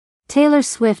Taylor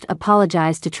Swift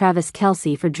apologized to Travis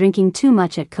Kelce for drinking too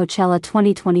much at Coachella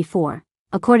 2024,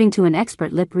 according to an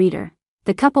expert lip reader.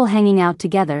 The couple hanging out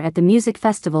together at the music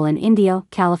festival in Indio,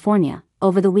 California,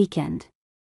 over the weekend.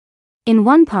 In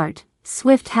one part,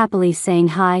 Swift happily saying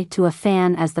hi to a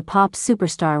fan as the pop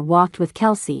superstar walked with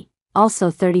Kelce, also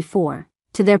 34,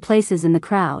 to their places in the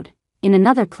crowd. In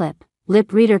another clip,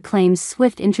 lip reader claims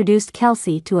Swift introduced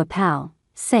Kelce to a pal,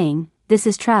 saying, "This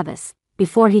is Travis,"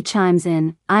 before he chimes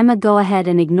in, "I'ma go ahead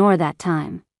and ignore that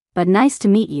time. But nice to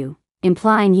meet you,"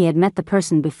 implying he had met the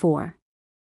person before.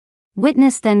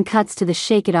 Witness then cuts to the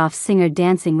Shake It Off singer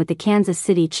dancing with the Kansas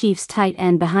City Chiefs tight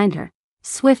end behind her.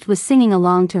 Swift was singing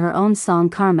along to her own song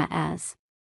Karma as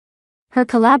her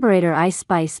collaborator Ice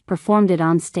Spice performed it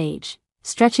on stage,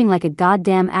 stretching like a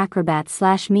goddamn acrobat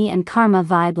 / me and Karma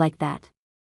vibe like that.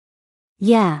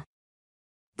 Yeah.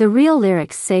 The real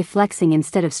lyrics say flexing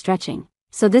instead of stretching,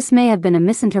 so this may have been a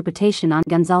misinterpretation on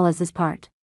Gonzalez's part.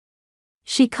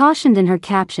 She cautioned in her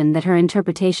caption that her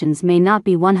interpretations may not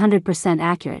be 100%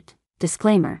 accurate.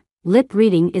 Disclaimer: lip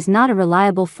reading is not a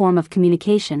reliable form of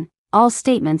communication, all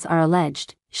statements are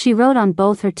alleged, she wrote on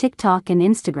both her TikTok and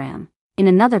Instagram. In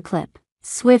another clip,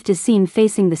 Swift is seen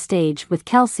facing the stage with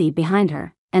Kelce behind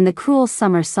her, and the cruel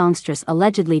summer songstress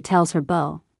allegedly tells her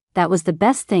beau, "That was the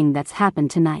best thing that's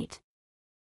happened tonight."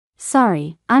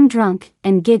 "Sorry, I'm drunk,"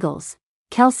 and giggles.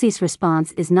 Kelce's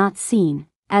response is not seen,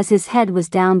 as his head was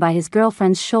down by his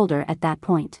girlfriend's shoulder at that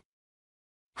point.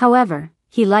 However,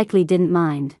 he likely didn't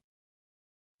mind,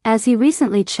 as he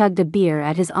recently chugged a beer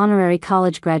at his honorary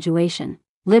college graduation.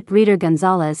 Lip reader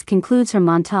Gonzalez concludes her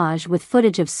montage with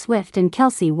footage of Swift and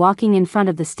Kelce walking in front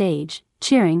of the stage,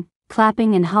 cheering,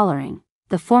 clapping and hollering.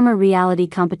 The former reality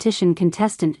competition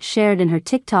contestant shared in her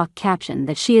TikTok caption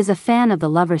that she is a fan of the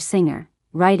Lover singer,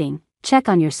 writing, "Check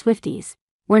on your Swifties.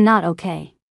 We're not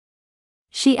okay."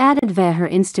 She added via her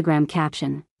Instagram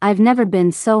caption, "I've never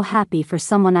been so happy for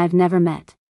someone I've never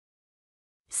met."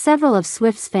 Several of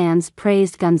Swift's fans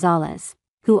praised Gonzalez,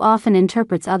 who often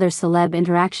interprets other celeb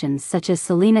interactions such as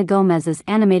Selena Gomez's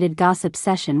animated gossip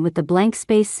session with the blank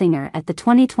space singer at the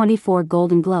 2024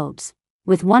 Golden Globes,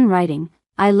 with one writing,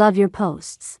 "I love your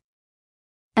posts."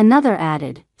 Another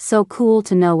added, "So cool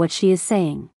to know what she is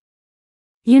saying.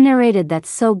 You narrated that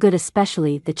so good,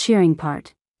 especially the cheering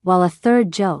part," while a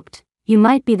third joked, "You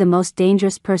might be the most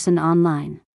dangerous person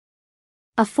online."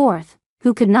 A fourth,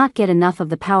 who could not get enough of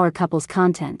the power couple's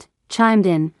content, chimed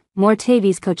in, "More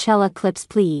Tavi's Coachella clips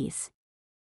please."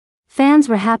 Fans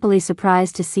were happily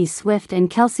surprised to see Swift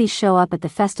and Kelce show up at the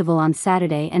festival on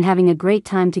Saturday and having a great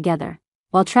time together,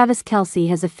 while Travis Kelce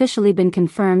has officially been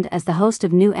confirmed as the host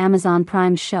of new Amazon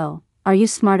Prime show, Are You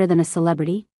Smarter Than a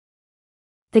Celebrity?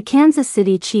 The Kansas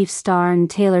City Chiefs star and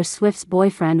Taylor Swift's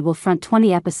boyfriend will front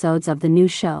 20 episodes of the new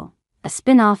show, a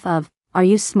spin-off of Are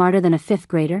You Smarter Than a Fifth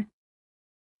Grader?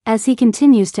 As he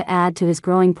continues to add to his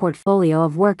growing portfolio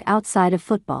of work outside of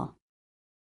football.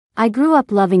 "I grew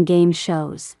up loving game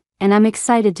shows, and I'm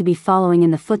excited to be following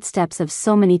in the footsteps of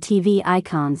so many TV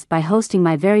icons by hosting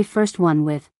my very first one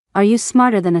with Are You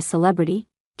Smarter Than a Celebrity?"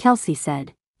 Kelce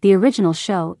said. "The original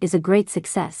show is a great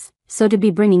success, so to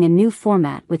be bringing a new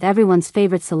format with everyone's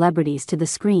favorite celebrities to the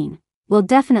screen will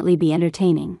definitely be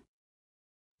entertaining.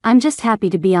 I'm just happy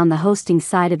to be on the hosting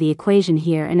side of the equation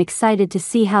here and excited to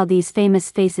see how these famous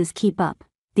faces keep up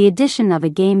the addition of a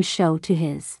game show to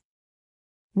his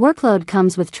workload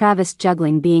comes with Travis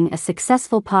juggling being a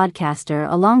successful podcaster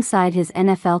alongside his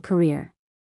NFL career.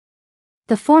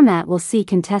 The format will see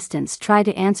contestants try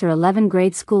to answer 11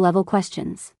 grade school-level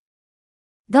questions.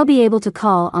 They'll be able to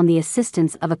call on the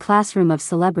assistance of a classroom of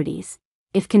celebrities.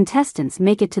 If contestants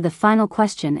make it to the final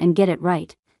question and get it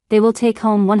right, they will take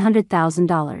home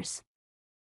 $100,000.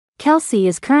 Kelce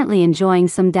is currently enjoying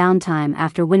some downtime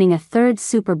after winning a third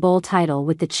Super Bowl title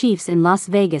with the Chiefs in Las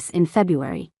Vegas in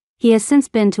February. He has since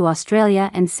been to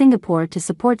Australia and Singapore to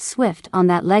support Swift on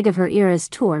that leg of her Eras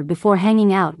tour before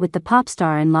hanging out with the pop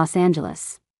star in Los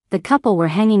Angeles. The couple were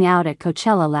hanging out at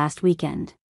Coachella last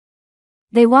weekend.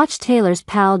 They watched Taylor's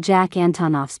pal Jack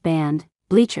Antonoff's band,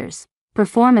 Bleachers,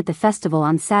 perform at the festival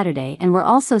on Saturday and were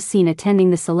also seen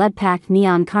attending the celeb-packed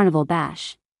Neon Carnival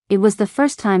Bash. It was the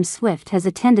first time Swift has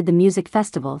attended the music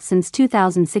festival since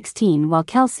 2016, while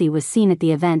Kelce was seen at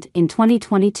the event in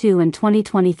 2022 and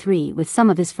 2023 with some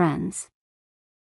of his friends.